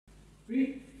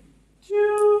3,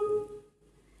 2.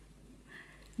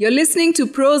 You're listening to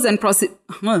Pros and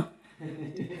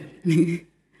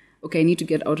Okay, I need to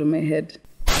get out of my head.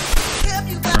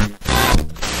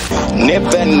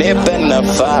 Nipe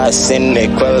nafasi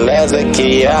nikueleze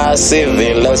kiasi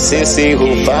vile sisi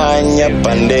hufanya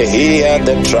pande hii ya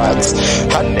the tracks.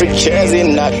 Hatuchezi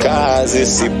na kazi,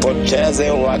 sipoteze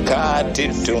wakati,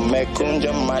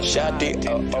 tumekunja mashati.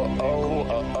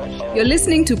 You're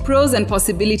listening to Pros and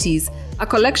Possibilities, a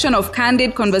collection of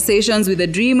candid conversations with the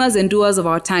dreamers and doers of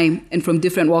our time and from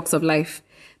different walks of life.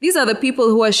 These are the people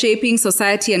who are shaping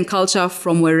society and culture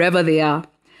from wherever they are.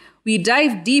 We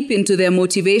dive deep into their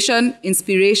motivation,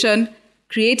 inspiration,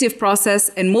 creative process,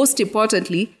 and most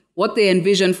importantly, what they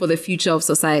envision for the future of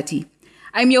society.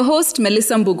 I'm your host,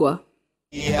 Melissa Mbugwa.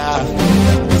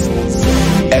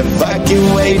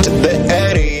 Evacuate the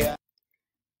area.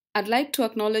 I'd like to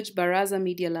acknowledge Baraza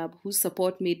Media Lab, whose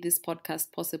support made this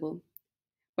podcast possible.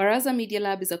 Baraza Media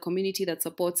Lab is a community that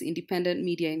supports independent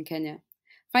media in Kenya.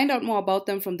 Find out more about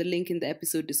them from the link in the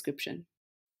episode description.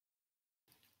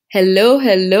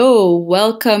 Hello.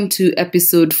 Welcome to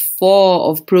episode 4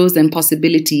 of Pros and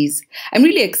Possibilities. I'm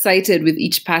really excited with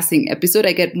each passing episode.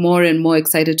 I get more and more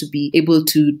excited to be able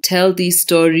to tell these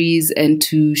stories and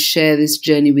to share this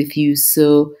journey with you.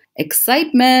 So,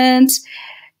 excitement.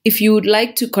 If you would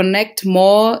like to connect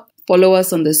more, follow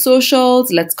us on the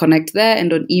socials. Let's connect there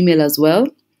and on email as well.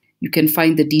 You can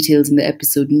find the details in the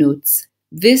episode notes.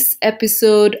 This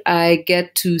episode, I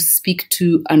get to speak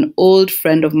to an old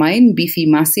friend of mine, Mbithi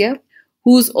Masya,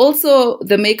 who's also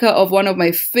the maker of one of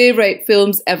my favorite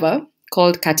films ever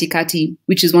called Katikati,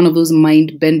 which is one of those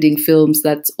mind-bending films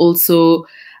that's also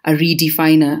a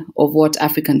redefiner of what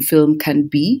African film can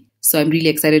be. So I'm really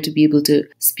excited to be able to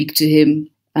speak to him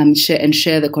and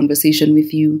share the conversation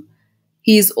with you.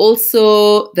 He's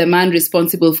also the man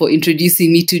responsible for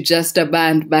introducing me to Just a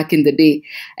Band back in the day.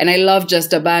 And I love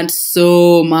Just a Band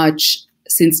so much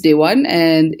since day one.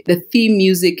 And the theme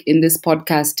music in this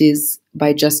podcast is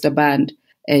by Just a Band.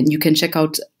 And you can check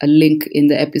out a link in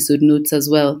the episode notes as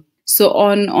well. So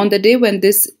on the day when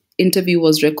this interview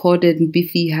was recorded,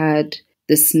 Mbithi had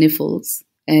the sniffles.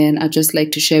 And I'd just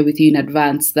like to share with you in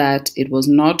advance that it was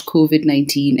not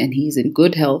COVID-19 and he's in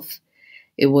good health.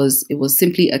 It was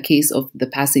simply a case of the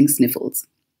passing sniffles.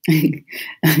 And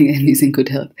he's in good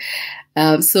health.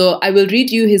 So I will read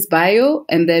you his bio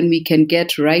and then we can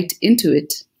get right into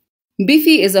it.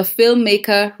 Mbithi is a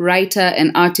filmmaker, writer,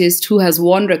 and artist who has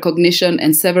won recognition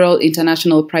and several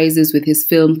international prizes with his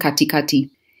film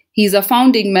Katikati. He is a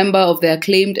founding member of the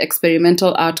acclaimed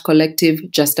experimental art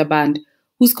collective Just a Band,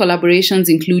 whose collaborations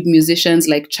include musicians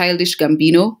like Childish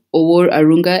Gambino, Owor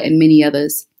Arunga, and many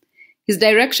others. His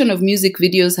direction of music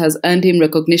videos has earned him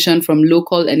recognition from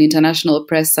local and international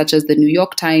press such as the New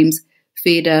York Times,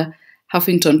 Fader,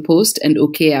 Huffington Post, and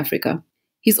OK Africa.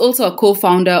 He's also a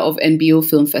co-founder of NBO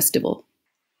Film Festival.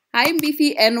 Hi,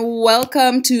 Mbithi, and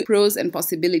welcome to Pros and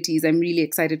Possibilities. I'm really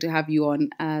excited to have you on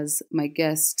as my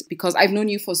guest because I've known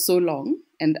you for so long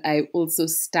and I also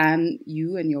stan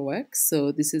you and your work.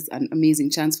 So this is an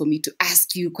amazing chance for me to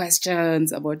ask you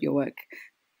questions about your work.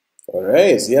 All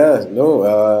right. Yeah. No.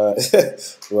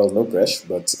 Well, no pressure,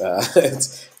 but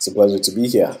it's a pleasure to be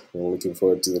here. I'm looking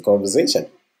forward to the conversation.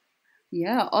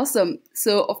 Yeah, awesome.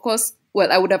 So, of course,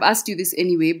 well, I would have asked you this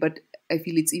anyway, but I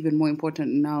feel it's even more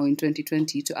important now in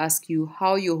 2020 to ask you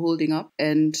how you're holding up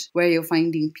and where you're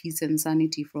finding peace and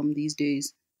sanity from these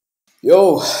days.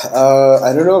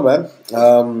 I don't know, man.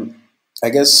 I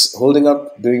guess holding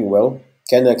up, doing well.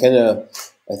 Kenya,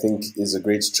 I think is a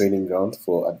great training ground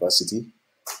for adversity.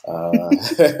 Like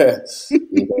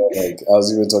I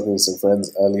was even talking with some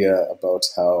friends earlier about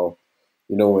how,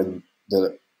 when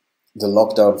the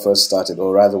lockdown first started,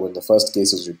 or rather when the first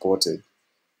case was reported,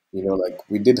 like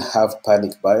we did have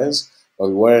panic buyers, but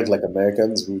we weren't like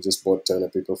Americans who just bought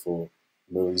toilet paper for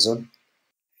no reason.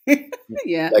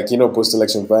 Yeah. Like,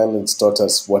 post-election violence taught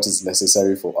us what is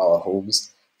necessary for our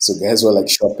homes. So guys were like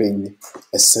shopping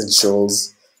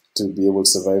essentials to be able to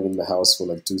survive in the house for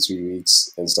like 2-3 weeks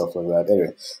and stuff like that.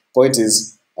 Anyway, point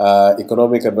is,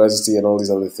 economic adversity and all these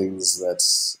other things that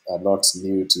are not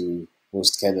new to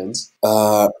most Kenyans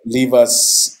leave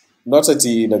us not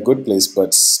in a good place, but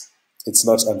it's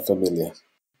not unfamiliar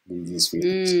with these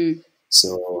feelings.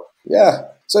 So yeah,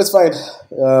 so it's fine.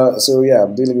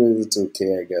 I'm dealing with it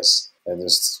okay, I guess, and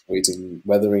just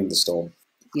weathering the storm.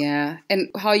 Yeah, and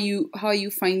how are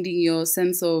you finding your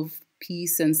sense of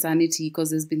peace and sanity? Because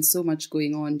there's been so much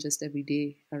going on just every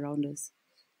day around us.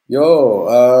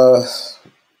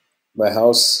 My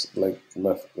house, like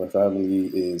my family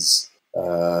is,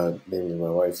 namely my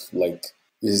wife, like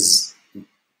is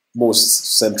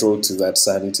most central to that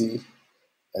sanity.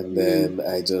 And then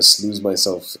I just lose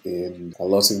myself in a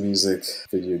lot of music,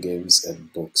 video games,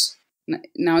 and books.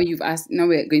 Now you've asked. Now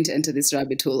we're going to enter this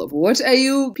rabbit hole of what are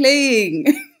you playing?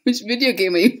 Which video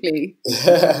game are you playing?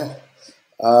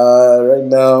 Right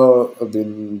now, I've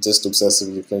been just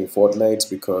obsessively playing Fortnite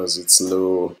because it's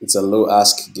low. It's a low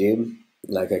ask game.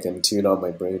 Like I can tune out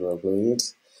my brain while playing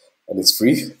it, and it's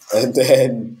free. And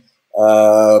then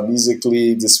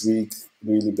musically, this week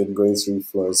really been going through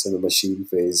Florence and the Machine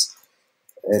phase,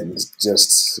 and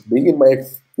just being in my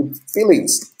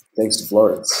feelings thanks to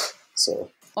Florence.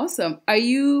 So awesome. Are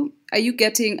you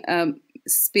getting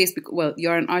space? Well,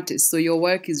 you're an artist, so your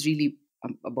work is really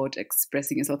about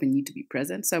expressing yourself and you need to be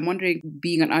present. So I'm wondering,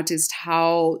 being an artist,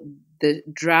 how the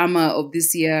drama of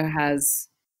this year has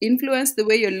influenced the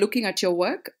way you're looking at your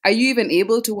work. Are you even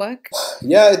able to work?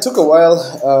 Yeah, it took a while.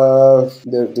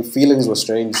 The feelings were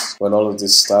strange when all of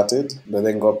this started, but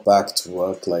then got back to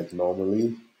work like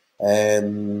normally.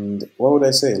 And what would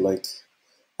I say? Like,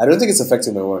 I don't think it's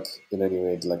affecting my work in any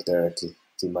way, like directly,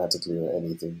 thematically, or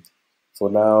anything. For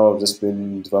now, I've just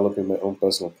been developing my own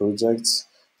personal projects.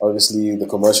 Obviously, the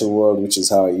commercial world, which is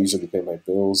how I usually pay my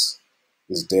bills,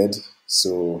 is dead.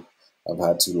 So I've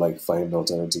had to like find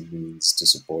alternative means to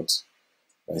support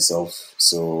myself.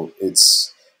 So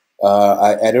it's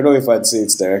I don't know if I'd say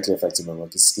it's directly affecting my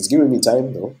work. It's giving me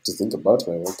time though to think about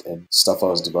my work and stuff I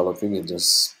was developing and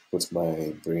just put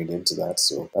my brain into that.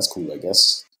 So that's cool, I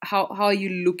guess. How are you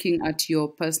looking at your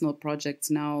personal projects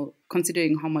now,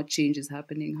 considering how much change is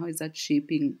happening? How is that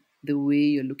shaping the way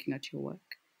you're looking at your work?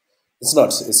 It's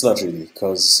not really,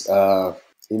 because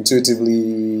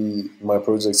intuitively my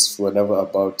projects were never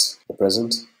about the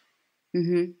present.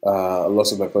 A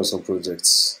lot of my personal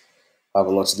projects have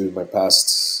a lot to do with my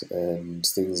past and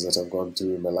things that I've gone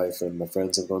through in my life and my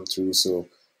friends have gone through. So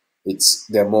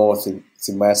they're more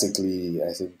thematically,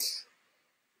 I think,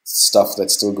 stuff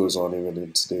that still goes on even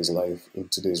in today's life, in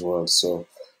today's world. So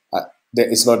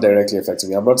it's not directly affecting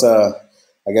me. I'm not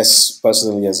I guess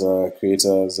personally as a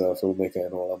creator, as a filmmaker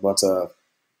and all, I'm not a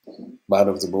man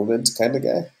of the moment kind of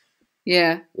guy.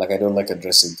 Yeah. Like I don't like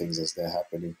addressing things as they're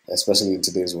happening, especially in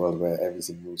today's world where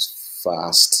everything moves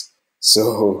fast.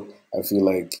 So I feel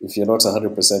like if you're not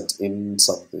 100% in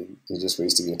something, you're just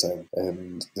wasting your time.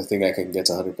 And the thing I can get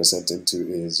 100% into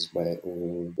is my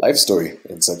own life story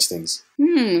and such things.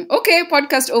 Okay,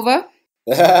 podcast over.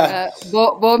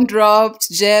 Bomb dropped,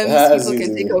 gems, people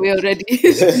can take away already.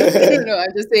 No,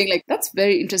 I'm just saying, like, that's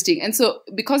very interesting. And so,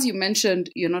 because you mentioned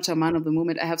you're not a man of the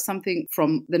moment, I have something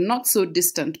from the not so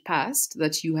distant past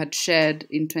that you had shared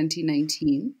in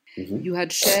 2019. You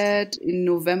had shared in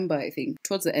November, I think,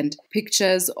 towards the end,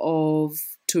 pictures of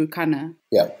Turkana.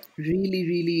 Yeah. Really,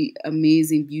 really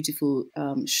amazing, beautiful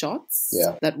shots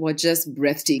that were just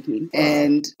breathtaking.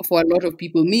 And for a lot of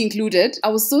people, me included, I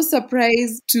was so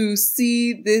surprised to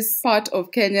see this part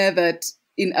of Kenya that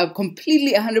in a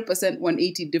completely 100%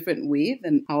 180 different way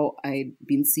than how I'd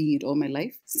been seeing it all my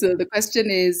life. So the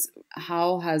question is,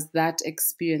 how has that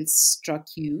experience struck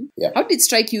you? Yeah. How did it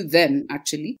strike you then,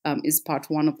 actually, is part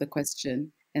one of the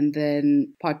question. And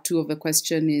then part two of the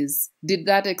question is, did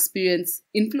that experience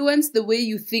influence the way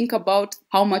you think about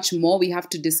how much more we have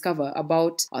to discover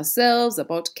about ourselves,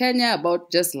 about Kenya, about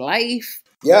just life?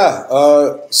 Yeah,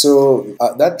 so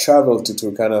that travel to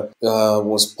Turkana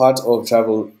was part of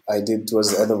travel I did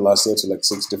towards the end of last year to like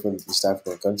 6 different East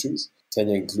African countries,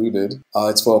 Kenya included.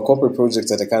 It's for a corporate project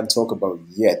that I can't talk about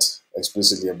yet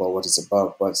explicitly about what it's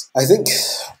about, but I think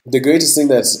the greatest thing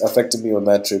that affected me on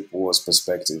that trip was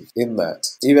perspective. In that,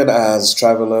 even as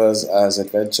travelers, as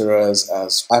adventurers,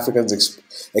 as Africans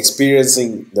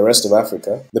experiencing the rest of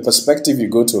Africa, the perspective you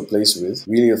go to a place with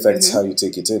really affects how you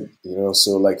take it in. You know,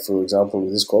 so like for example,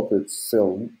 with this corporate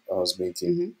film I was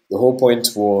making, the whole point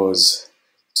was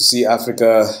to see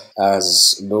Africa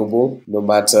as noble, no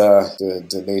matter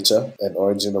the nature and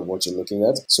origin of what you're looking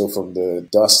at. So from the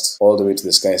dust all the way to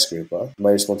the skyscraper,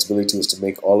 my responsibility was to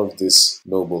make all of this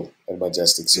noble and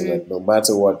majestic so that no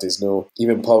matter what,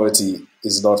 even poverty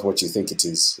is not what you think it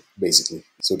is, basically,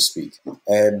 so to speak.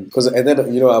 And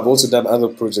then, you know, I've also done other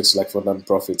projects like for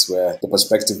non-profits where the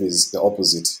perspective is the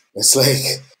opposite. It's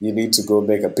like you need to go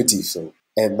make a pity film.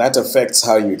 And that affects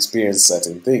how you experience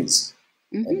certain things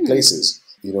and places.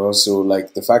 You know, so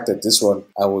like the fact that this one,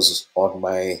 I was on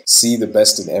my see the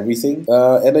best in everything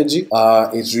energy,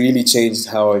 it really changed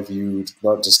how I viewed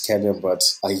not just Kenya, but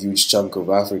a huge chunk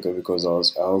of Africa, because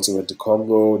I also went to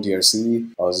Congo,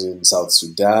 DRC, I was in South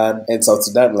Sudan,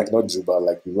 like not Juba,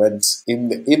 like we went in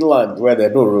the inland where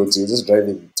there are no roads, you're just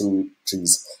driving through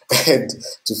trees. and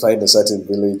to find a certain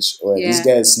village where these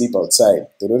guys sleep outside.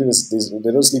 They don't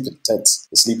sleep in tents.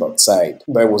 They sleep outside.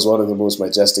 That was one of the most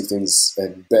majestic things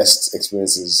and best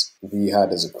experiences we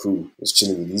had as a crew, was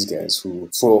chilling with these guys who,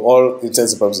 for all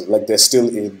intents and purposes, like they're still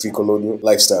in pre-colonial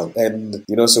lifestyle. And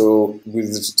so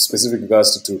with specific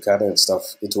regards to Turkana and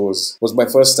stuff, it was my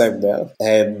first time there,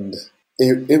 and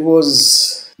it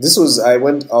was, I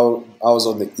was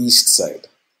on the east side.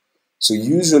 So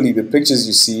usually the pictures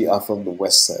you see are from the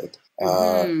west side.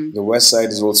 The west side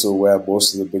is also where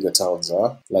most of the bigger towns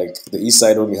are. Like the east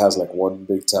side only has like one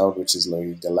big town, which is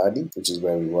like Galani, which is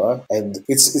where we were. And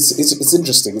it's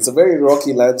interesting. It's a very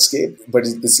rocky landscape, but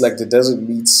it's like the desert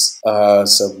meets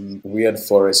some weird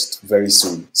forest very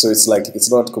soon. So it's like it's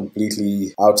not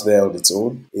completely out there on its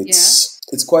own.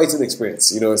 It's quite an experience,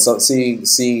 It's not seeing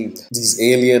these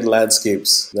alien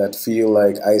landscapes that feel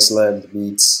like Iceland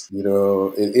meets,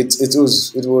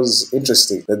 It was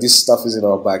interesting that this stuff is in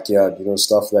our backyard,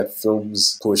 stuff that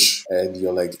films push, and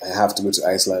you're like, I have to go to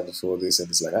Iceland for this, and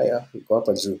it's like, go up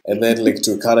and do. And then like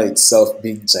Turkana itself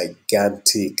being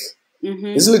gigantic.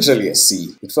 It's literally a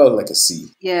sea. It felt like a sea.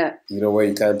 Yeah. Where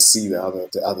you can't see the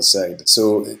other side.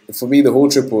 So for me, the whole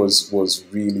trip was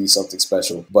really something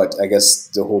special. But I guess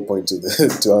the whole point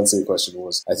to answer your question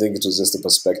was, I think it was just the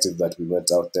perspective that we went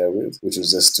out there with, which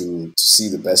was just to see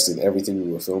the best in everything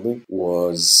we were filming,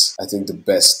 was, I think, the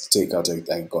best takeout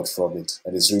I got from it.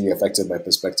 And it's really affected my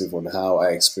perspective on how I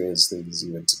experience things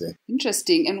even today.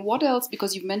 Interesting. And what else?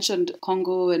 Because you've mentioned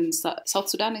Congo and South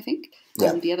Sudan, I think.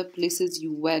 Yeah. The other places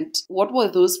you went. What were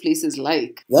those places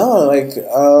like? No,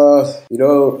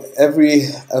 every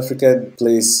African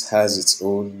place has its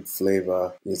own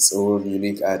flavor, its own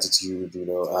unique attitude,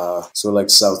 So like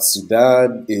South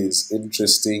Sudan is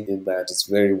interesting in that it's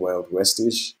very Wild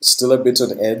Westish. Still a bit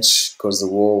on edge because the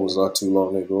war was not too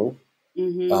long ago.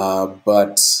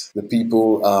 But the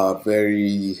people are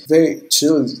very, very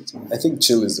chill. I think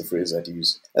chill is the phrase I'd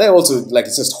use. And I also,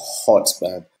 it's just hot,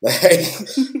 man.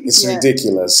 It's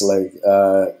ridiculous.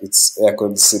 It's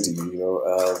aircon city,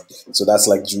 So that's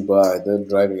like Juba, and then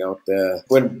driving out there.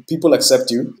 When people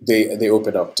accept you, they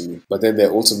open up to you. But then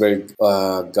they're also very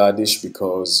guardish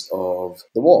because of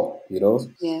the war,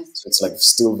 Yes. So it's like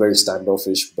still very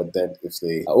standoffish, but then if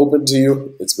they are open to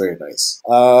you, it's very nice.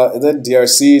 And then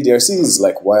DRC is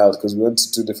like wild because we went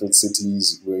to two different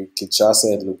cities. We're in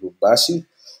Kinshasa and Lubumbashi.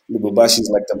 Lubumbashi is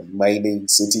like the mining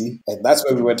city, and that's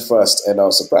where we went first. And I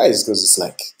was surprised because it's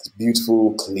like a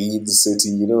beautiful, clean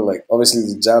city. Obviously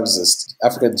the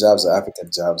African jobs are African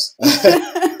jobs.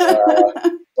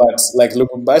 But like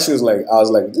Lubumbashi was like, I was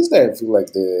like, this doesn't feel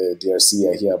like the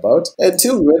DRC I hear about.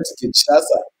 Until we went to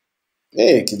Kinshasa.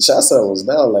 Hey, Kinshasa was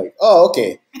now like, oh,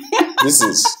 okay, this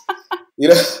is,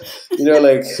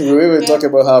 like we were talking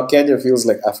about how Kenya feels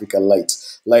like Africa light.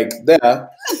 Like that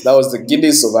was the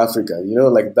Guinness of Africa,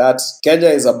 like that. Kenya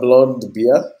is a blonde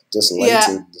beer, just light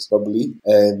and bubbly,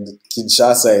 and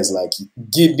Kinshasa is like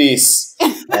Guinness.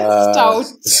 Stout.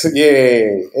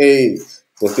 Yeah, hey,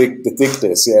 the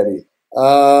thickness,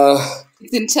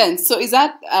 It's intense. So is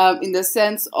that in the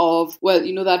sense of,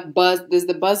 that buzz, there's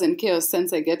the buzz and chaos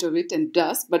sense I get of it and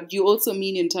dust, but you also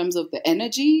mean in terms of the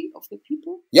energy of the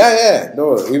people? Yeah.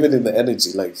 No, even in the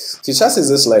energy. Like, Kinshasa is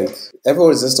just like,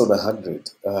 everyone is just on 100.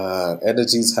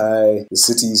 Energy is high, the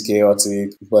city is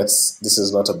chaotic, but this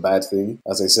is not a bad thing.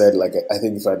 As I said, like, I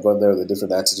think if I'd gone there with a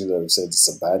different attitude, I would have said it's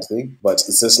a bad thing. But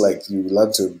it's just like, you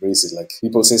learn to embrace it. Like,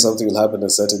 people say something will happen at a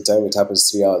certain time, it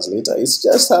happens 3 hours later. It's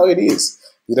just how it is.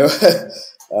 And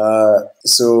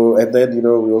then,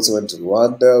 we also went to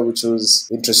Rwanda, which was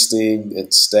interesting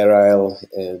and sterile,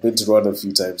 and been to Rwanda a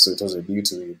few times, so it wasn't new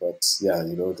to me, but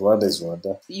Rwanda is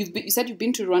Rwanda. You said you've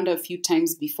been to Rwanda a few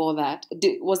times before that.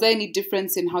 Was there any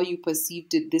difference in how you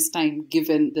perceived it this time,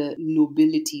 given the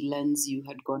nobility lens you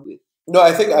had gone with? No,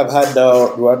 I think I've had now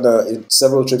Rwanda in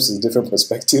several trips in different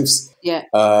perspectives. Yeah.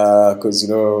 Because,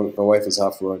 my wife is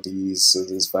half Rwandese, so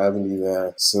there's family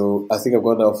there. So I think I've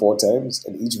gone now 4 times,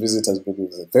 and each visit has been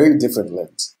with a very different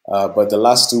lens. But the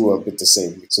last 2 were a bit the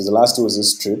same. So the last 2 was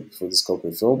this trip for this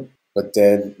corporate film. But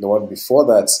then the one before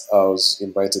that, I was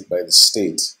invited by the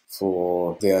state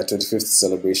for their 25th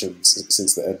celebration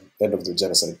since the end of the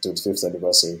genocide, 25th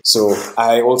anniversary. So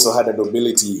I also had a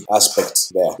nobility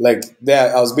aspect there. Like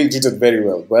there, I was being treated very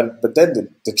well. But then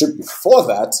the trip before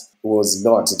that was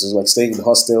not. It was like staying in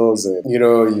hostels and,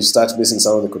 you start missing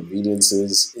some of the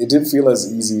conveniences. It didn't feel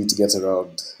as easy to get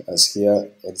around as here.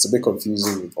 And it's a bit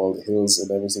confusing with all the hills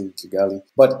and everything in Kigali.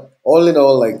 But all in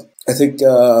all, like, I think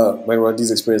my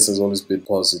Rwandese experience has always been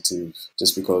positive,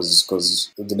 just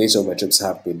because the nature of my trips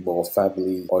have been more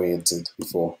family-oriented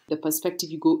before. The perspective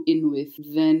you go in with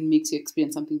then makes you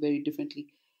experience something very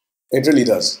differently. It really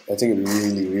does. I think it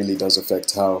really, really does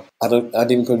affect how an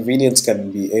inconvenience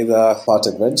can be either part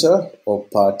adventure or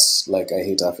part like I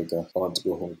hate Africa, I want to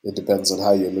go home. It depends on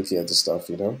how you're looking at the stuff,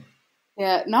 you know?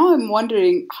 Yeah, now I'm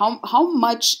wondering how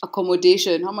much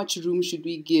accommodation, how much room should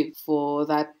we give for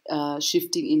that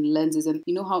shifting in lenses? And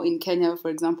you know how in Kenya, for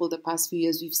example, the past few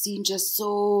years, we've seen just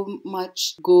so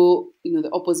much go, the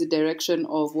opposite direction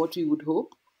of what we would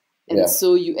hope. And Yeah.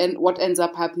 so what ends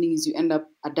up happening is you end up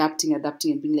adapting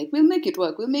and being like, we'll make it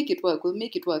work, we'll make it work, we'll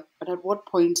make it work. But at what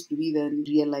point do we then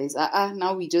realize,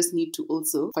 now we just need to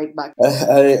also fight back?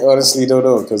 I honestly don't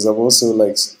know because I'm also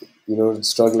like,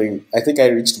 struggling. I think I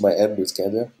reached my end with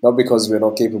Kenya, not because we're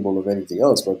not capable of anything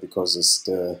else, but because it's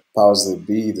the powers that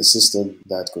be, the system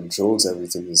that controls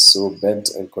everything is so bent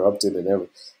and corrupted and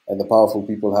the powerful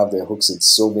people have their hooks in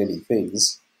so many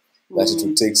things that it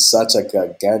would take such a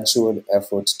gargantuan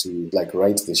effort to like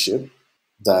right the ship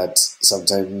that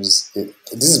sometimes this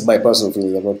is my personal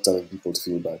feeling. I'm not telling people to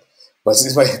feel bad, but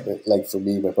it's for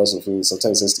me, my personal feeling.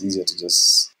 Sometimes it's easier to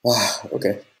just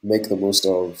make the most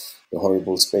of the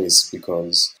horrible space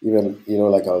because even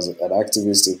like I was an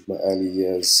activist in my early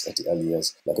years.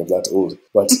 Like I'm that old,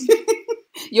 but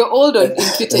you're old in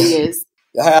Twitter years.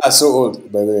 Yeah, so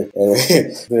old, by the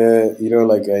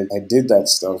way. I did that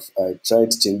stuff. I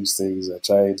tried to change things. I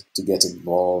tried to get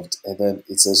involved. And then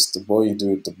it's just the more you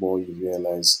do it, the more you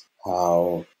realize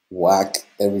how whack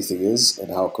everything is and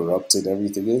how corrupted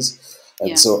everything is.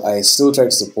 And so I still try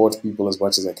to support people as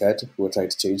much as I can who are trying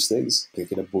to change things,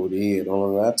 making a body and all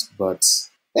of that. But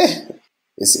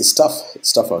it's tough.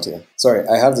 It's tough out here. Sorry,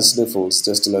 I have the sniffles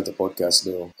just to let the podcast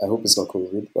know. I hope it's not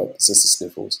COVID, but it's just the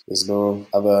sniffles. There's no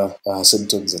other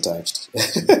symptoms attached.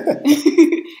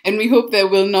 And we hope there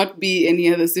will not be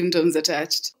any other symptoms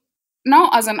attached.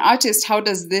 Now, as an artist, how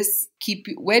does this keep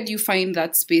you? Where do you find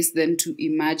that space then to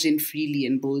imagine freely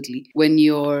and boldly when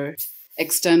your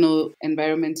external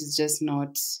environment is just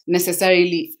not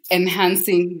necessarily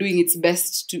doing its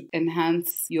best to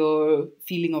enhance your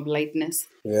feeling of lightness?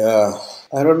 Yeah,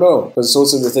 I don't know. But it's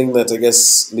also the thing that I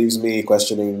guess leaves me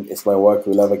questioning if my work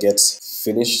will ever get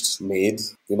finished, made.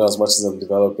 As much as I'm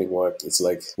developing work, it's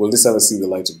like, will this ever see the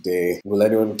light of day? Will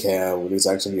anyone care? Will this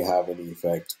actually have any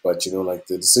effect? But like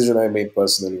the decision I made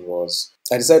personally was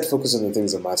I decided to focus on the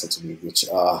things that matter to me, which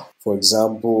are, for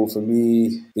example, for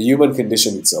me, the human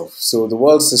condition itself. So the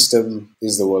world system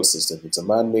is the world system. It's a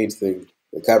man-made thing.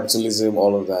 The capitalism,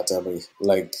 all of that.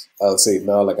 I'll say it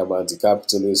now, like I'm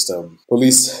anti-capitalist,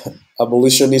 police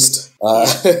abolitionist,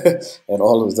 and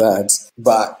all of that.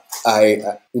 But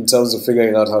in terms of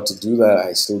figuring out how to do that,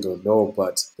 I still don't know.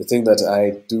 But the thing that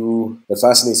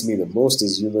fascinates me the most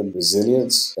is human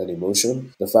resilience and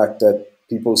emotion. The fact that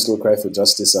people still cry for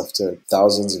justice after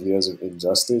thousands of years of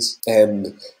injustice.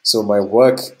 And so my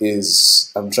work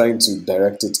I'm trying to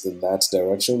direct it in that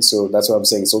direction. So that's why I'm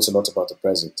saying it's also not about the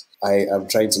present. I am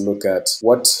trying to look at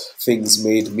what things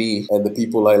made me and the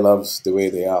people I love the way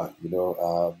they are,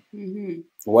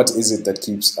 What is it that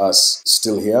keeps us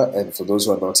still here? And for those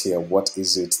who are not here, what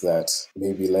is it that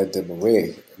maybe led them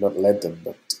away? Not led them,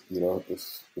 but,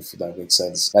 if that makes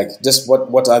sense. Like, just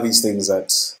what are these things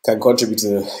that can contribute to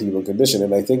the human condition?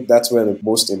 And I think that's where the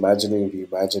most imagining of the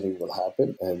imagining will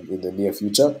happen, and in the near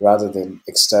future, rather than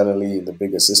externally in the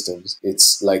bigger systems.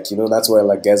 It's like, that's why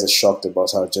like guys are shocked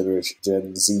about how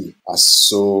Gen Z are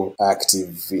so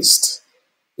activist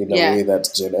in a way that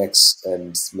Gen X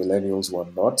and millennials were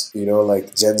not.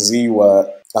 Like Gen Z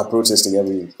are protesting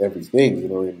everything.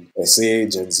 In SA,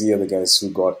 Gen Z are the guys who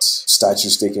got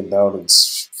statues taken down and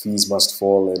fees must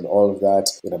fall and all of that.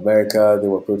 In America, they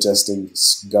were protesting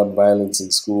gun violence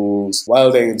in schools.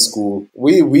 While they're in school,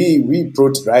 we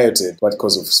rioted, but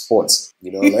because of sports,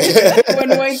 like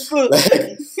One white school.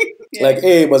 Like,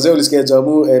 hey, Mazeo Liske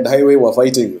Jamu and Highway were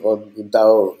fighting in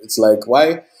Tao. It's like,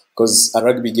 why? Because a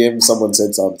rugby game, someone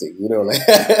said something,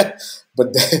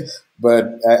 But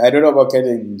I don't know about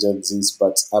Kenyan Gen Zs,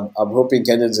 but I'm hoping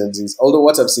Kenyan Gen Zs. Although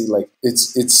what I've seen, like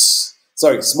it's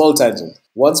sorry, small tangent.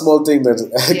 One small thing that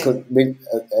could make,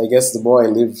 I guess, the more I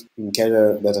live in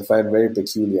Kenya that I find very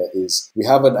peculiar is we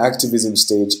have an activism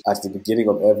stage at the beginning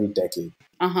of every decade.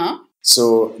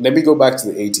 So let me go back to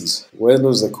the 80s. When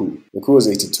was the coup? The coup was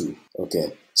 82.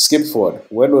 Okay. Skip forward.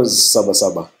 When was Saba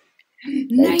Saba?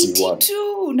 91.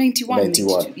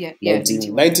 92. Yeah, 90,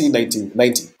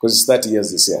 because it's 30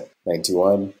 years this year.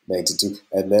 91, 92,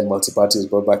 and then multi-party was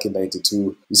brought back in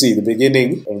 92. You see, the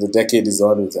beginning of the decade is the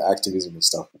one with the activism and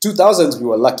stuff. 2000s, we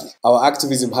were lucky. Our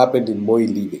activism happened in Moi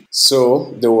leaving.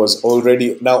 So there was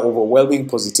already now overwhelming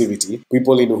positivity.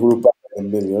 People in Uhuru Park in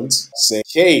millions saying,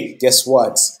 hey, guess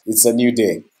what? It's a new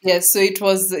day. Yes, so it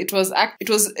was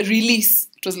release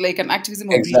It was like an activism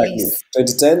of Exactly. release.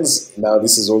 2010s, now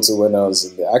this is also when I was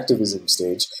in the activism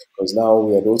stage, because now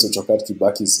we had also Chokat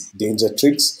Kibaki's Danger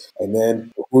Tricks, and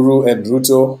then Uhuru and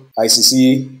Ruto,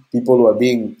 ICC, people who are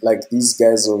being, like these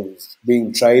guys are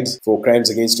being tried for crimes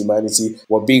against humanity,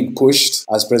 were being pushed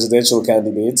as presidential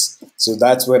candidates. So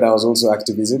that's when I was also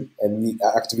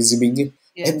activisming.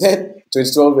 Yeah. And then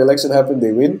 2012 election happened,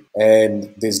 they win,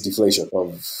 and there's deflation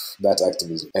of that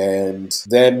activism. And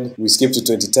then we skip to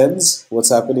 2010s. What's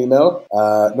happening now?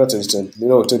 Not 2020,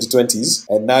 2020s.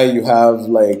 And now you have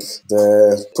like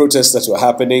the protests that were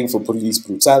happening for police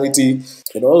brutality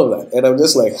and all of that. And I'm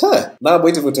just like, now I'm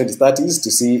waiting for 2030s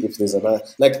to see if there's another.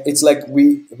 Like, it's like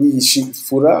we shoot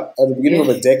Fura at the beginning of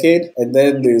a decade, and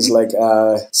then there's like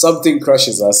something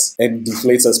crushes us and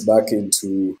deflates us back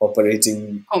into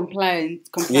operating. Compliance.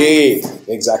 Yeah,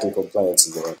 exactly. Compliance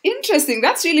is the one. Interesting.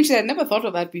 That's really interesting. I never thought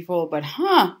of that before. But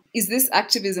is this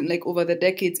activism, like over the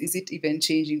decades, is it even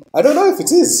changing? I don't know if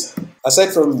it is. Aside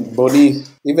from Boni,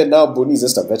 even now Boni is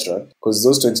just a veteran, because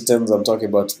those 2010s I'm talking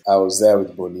about, I was there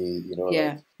with Boni, Yeah.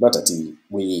 like, not at the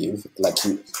wave, like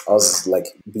I was like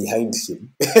behind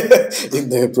him in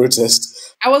the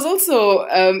protest. I was also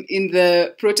in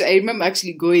the protest. I remember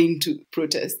actually going to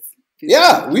protests.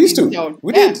 Yeah, we used to.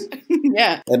 We did.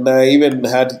 Yeah. And I even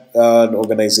had an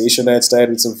organization I had started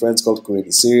with some friends called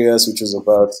Kureni Serious, which was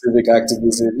about civic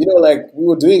activism. Like we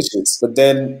were doing shit. But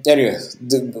then, anyway,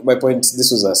 my point,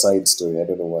 this was a side story. I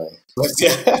don't know why. But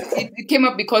yeah. It came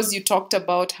up because you talked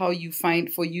about how you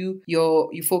find for you,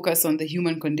 you focus on the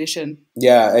human condition.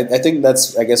 Yeah, I think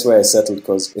that's, I guess, where I settled,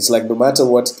 because it's like no matter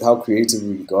how creative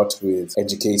we got with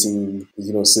educating,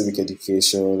 civic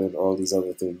education and all these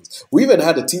other things. We even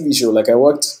had a TV show. Like I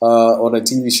worked on a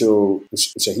TV show,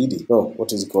 Shahidi. No,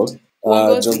 what is it called?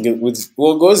 With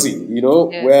Uongozi,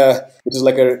 Yeah. where it was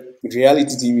like a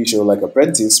reality TV show like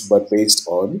Apprentice, but based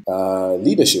on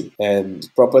leadership and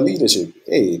proper leadership.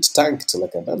 Hey, it tanked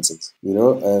like a nonsense,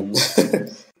 and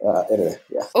anyway,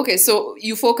 yeah. Okay, so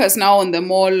you focus now on the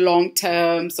more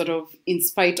long-term sort of, in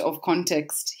spite of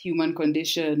context, human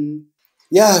condition.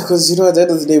 Yeah, because, at the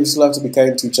end of the day, we still have to be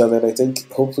kind to each other. And I think,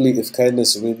 hopefully, if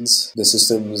kindness wins, the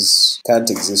systems can't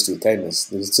exist with kindness.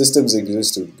 The systems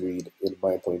exist with greed, in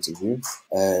my point of view.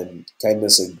 And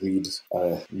kindness and greed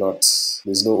are not,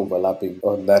 there's no overlapping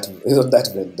on that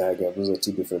Venn diagram. Those are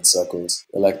two different circles.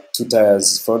 They're like two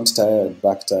tires, front tire and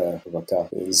back tire of a car.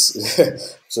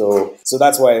 So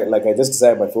that's why, like, I just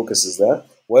decided my focus is there.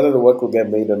 Whether the work will get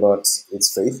made or not,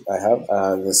 it's faith I have.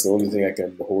 That's the only thing I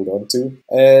can hold on to.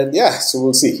 And yeah, so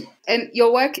we'll see. And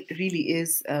your work really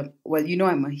is, I'm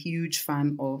a huge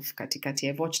fan of Kati Kati.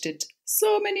 I've watched it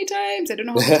so many times. I don't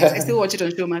know how many times. I still watch it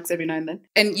on Showmax every now and then.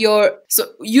 And so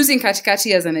using Kati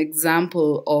Kati as an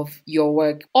example of your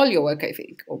work, all your work, I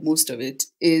think, or most of it,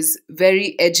 is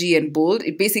very edgy and bold.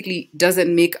 It basically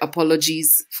doesn't make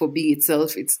apologies for being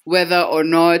itself. It's whether or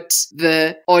not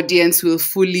the audience will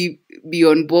fully be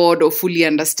on board or fully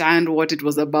understand what it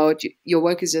was about. Your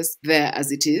work is just there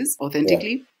as it is,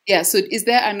 authentically. Yeah, so is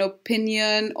there an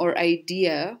opinion or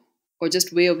idea or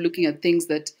just way of looking at things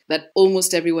that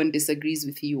almost everyone disagrees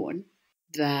with you on,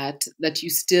 that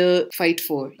you still fight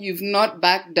for? You've not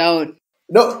backed down.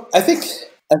 No, I think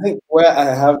where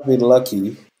I have been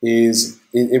lucky is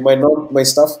it might not, my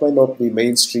stuff might not be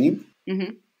mainstream,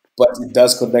 Mm-hmm. but it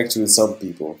does connect with some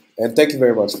people. And thank you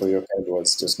very much for your kind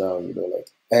words just now,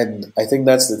 and I think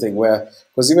that's the thing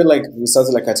because even like we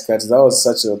started like Kati Kati, that was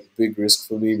such a big risk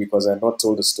for me because I had not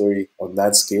told a story on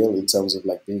that scale in terms of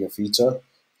like being a feature.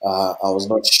 I was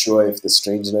not sure if the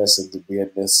strangeness and the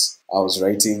weirdness I was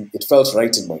writing, it felt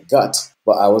right in my gut,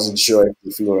 but I wasn't sure if it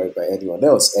would feel right by anyone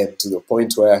else. And to the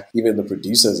point where even the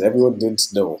producers, everyone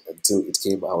didn't know until it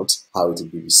came out how it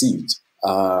would be received.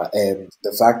 And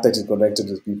the fact that it connected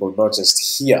with people not just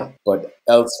here but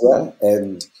elsewhere,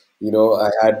 and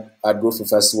I'd go for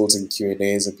festivals and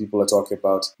Q&As, and people are talking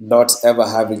about not ever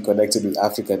having connected with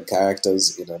African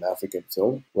characters in an African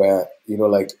film, where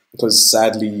because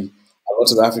sadly a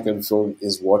lot of African film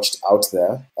is watched out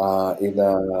there in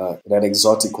an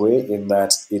exotic way, in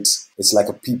that it's like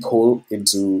a peephole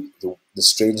into the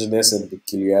strangeness and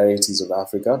peculiarities of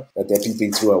Africa, that they're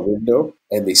peeping through a window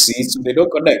and they see it, so they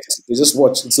don't connect. They just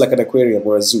watch. It's like an aquarium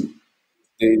or a zoo.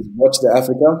 They watch the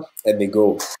Africa and they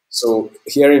go. So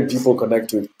hearing people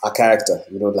connect with a character,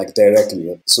 like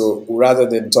directly. So rather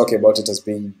than talking about it as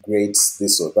being great,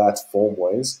 this or that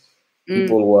form-wise,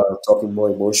 people were talking more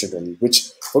emotionally, which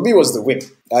for me was the win.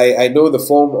 I know the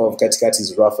form of Kati Kati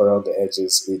is rough around the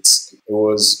edges. It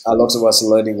was a lot of us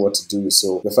learning what to do.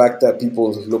 So the fact that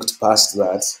people looked past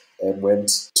that and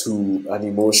went to an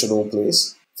emotional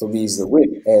place, for me is the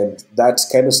win. And that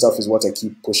kind of stuff is what I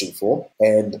keep pushing for.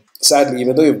 And sadly,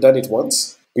 even though you've done it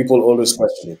once, people always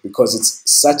question it because it's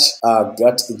such a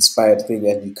gut inspired thing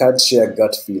and you can't share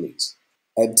gut feelings.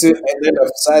 And then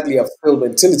sadly, a film,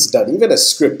 until it's done, even a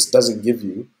script doesn't give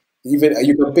you, even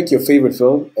you can pick your favorite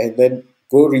film and then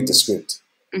go read the script.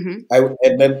 Mm-hmm.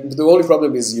 And then the only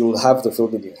problem is you'll have the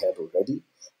film in your head already.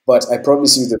 But I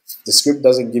promise you, the script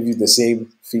doesn't give you the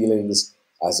same feelings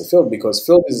as a film because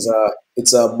film is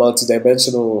it's a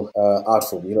multidimensional art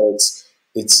form. You know,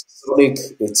 it's sonic,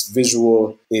 it's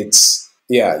visual, it's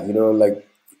yeah, you know, like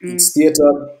it's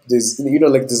theater. There's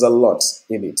like there's a lot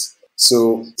in it.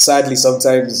 So sadly,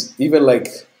 sometimes even like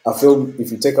a film,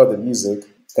 if you take out the music,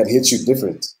 can hit you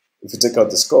different. If you take out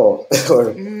the score or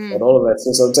and all of that.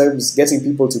 So sometimes getting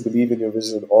people to believe in your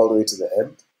vision all the way to the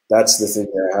end, that's the thing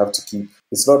that I have to keep.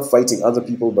 It's not fighting other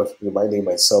people, but reminding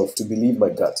myself to believe my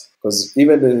gut. Because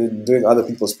even in doing other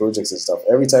people's projects and stuff,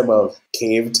 every time I've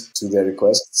caved to their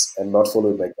requests and not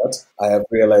followed my gut, I have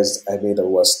realized I made a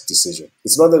worse decision.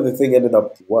 It's not that the thing ended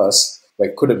up worse, but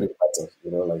it could have been better,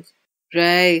 like.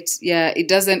 Right. Yeah. It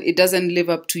doesn't live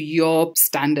up to your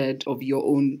standard of your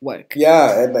own work.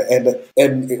 Yeah,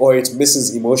 and or it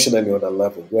misses emotionally on a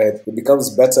level where it becomes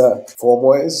better form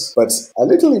wise, but a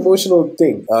little emotional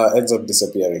thing ends up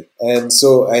disappearing. And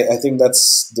so I think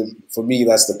for me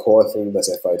that's the core thing that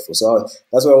I fight for. So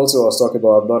that's why also I was talking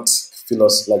about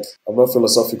I'm not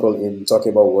philosophical in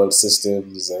talking about world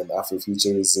systems and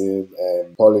Afrofuturism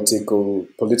and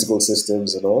political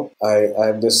systems and all.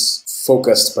 I'm just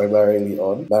focused primarily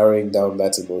on narrowing down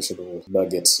that emotional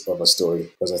nugget of a story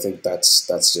because I think that's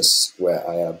just where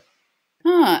I am.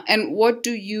 And what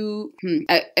do you?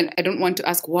 And I don't want to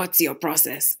ask what's your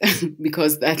process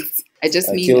because I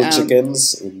kill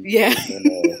chickens. And yeah. then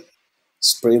I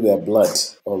spray their blood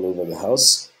all over the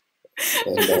house.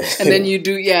 And then you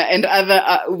do, and other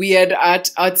weird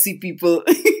artsy people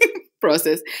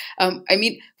process. I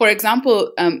mean, for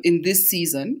example, in this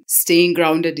season, staying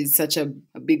grounded is such a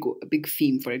big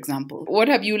theme, for example. What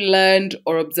have you learned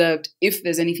or observed, if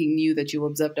there's anything new that you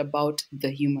observed about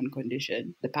the human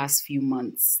condition the past few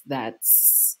months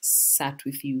that's sat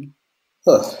with you?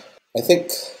 I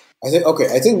think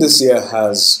this year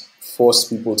has forced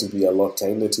people to be a lot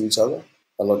kinder to each other,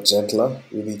 a lot gentler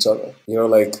with each other.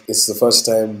 Like it's the first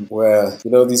time where,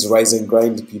 these rise and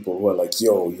grind people who are like,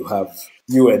 yo,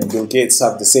 you and Bill Gates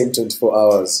have the same 24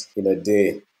 hours in a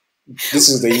day. This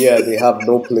is the year they have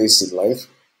no place in life.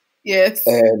 Yes.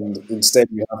 And instead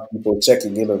you have people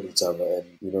checking in on each other. And,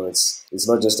 it's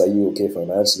not just, are you okay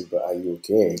financially, but are you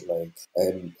okay? Like,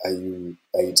 and are you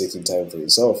taking time for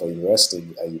yourself? Are you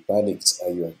resting? Are you panicked?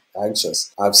 Are you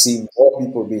anxious? I've seen more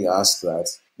people being asked that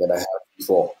than I have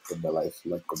before in my life,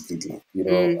 like completely,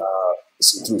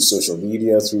 through social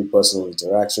media, through personal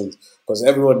interactions, because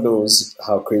everyone knows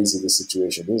how crazy the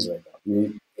situation is right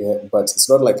now. But it's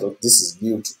not like this is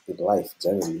new in life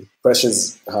generally.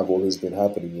 Pressures have always been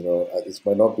happening, it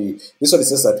might not be, this one is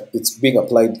just that it's being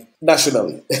applied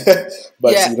nationally.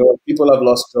 But, people have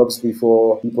lost jobs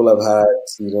before, people have had,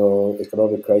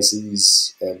 economic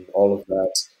crises and all of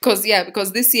that.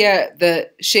 Because this year the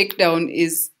shakedown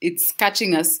it's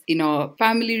catching us in our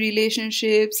family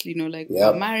relationships,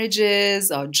 our marriages,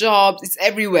 our jobs, it's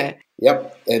everywhere.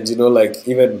 Yep. And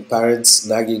even parents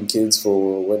nagging kids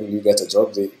for when you get a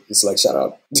job, it's like, shut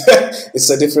up. It's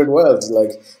a different world.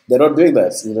 Like, they're not doing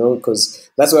that, because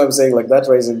that's why I'm saying, like, that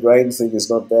rise and grind thing is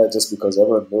not there just because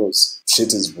everyone knows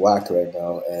shit is whack right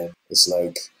now. And it's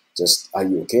like, just, are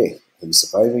you okay? Are you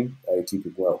surviving? Are you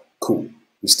keeping well? Cool.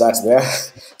 You start there.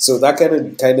 So that kind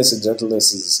of kindness and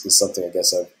gentleness is something I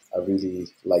guess I really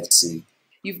liked seeing.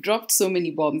 You've dropped so many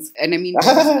bombs, and I mean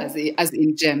as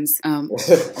in gems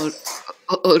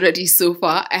already so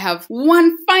far. I have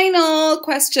one final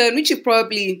question, which you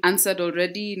probably answered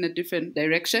already in a different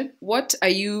direction. What are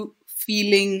you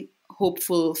feeling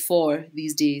hopeful for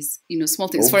these days? Small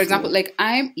things. Hopeful. For example,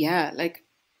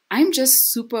 I'm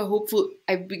just super hopeful.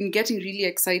 I've been getting really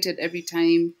excited every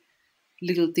time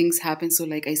little things happen. So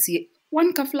like I see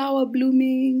one flower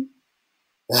blooming.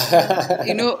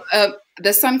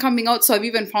 The sun coming out. So I've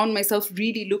even found myself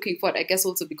really looking forward, I guess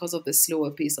also because of the slower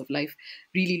pace of life,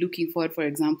 really looking forward, for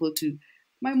example, to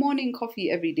my morning coffee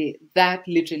every day. That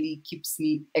literally keeps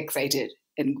me excited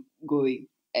and going.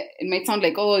 It might sound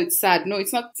like, oh, it's sad. No,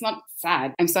 it's not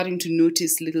sad. I'm starting to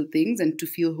notice little things and to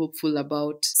feel hopeful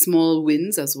about small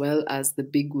wins as well as the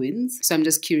big wins. So I'm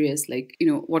just curious,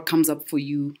 what comes up for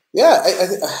you? Yeah, I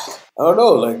don't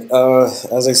know. Like,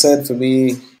 as I said, for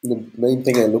me, the main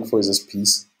thing I look for is just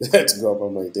peace to go up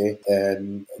on my day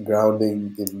and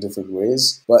grounding in different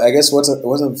ways. But I guess what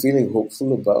I'm feeling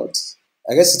hopeful about,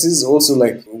 I guess it is also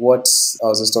like what I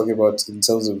was just talking about in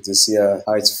terms of this year,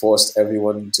 how it's forced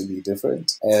everyone to be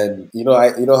different. And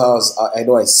I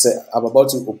said I'm about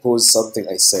to oppose something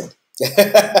I said.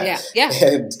 Yeah.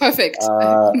 And Perfect.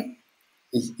 I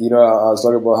was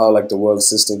talking about how like the world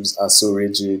systems are so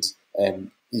rigid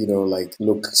and like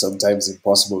look sometimes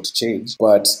impossible to change.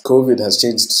 But COVID has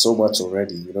changed so much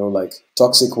already, like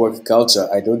toxic work culture.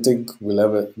 I don't think we'll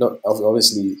ever, not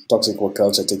obviously toxic work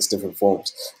culture takes different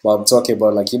forms, but I'm talking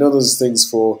about like, those things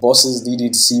for bosses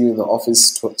needing to see you in the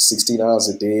office 16 hours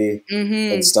a day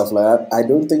and stuff like that. I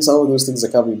don't think some of those things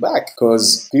are coming back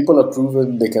because people have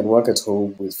proven they can work at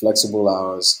home with flexible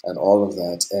hours and all of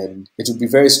that. And it would be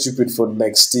very stupid for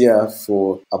next year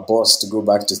for a boss to go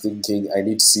back to thinking, I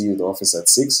need to see you in the office at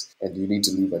 6 and you need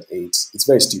to leave at 8. It's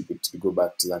very stupid to go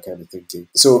back to that kind of thinking.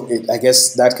 So I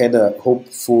guess that kind of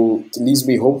leaves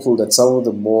me hopeful that some of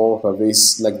the more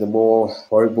pervasive, like the more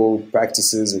horrible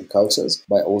practices and cultures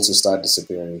might also start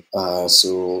disappearing.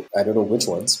 So I don't know which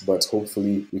ones, but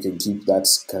hopefully we can keep that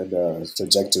kind of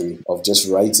trajectory of just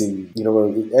writing,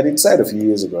 and inside a few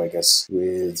years ago, I guess,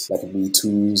 with like Me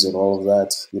Too's and all of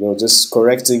that, just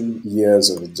correcting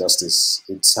years of injustice.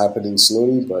 It's happening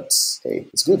slowly, but hey,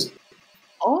 it's good.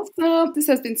 Awesome. This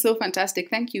has been so fantastic.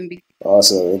 Thank you, Mbithi.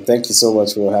 Awesome. And thank you so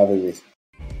much for having me.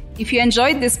 If you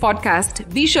enjoyed this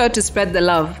podcast, be sure to spread the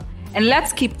love and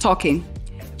let's keep talking.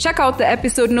 Check out the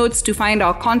episode notes to find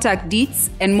our contact deets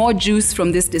and more juice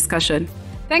from this discussion.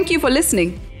 Thank you for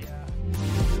listening.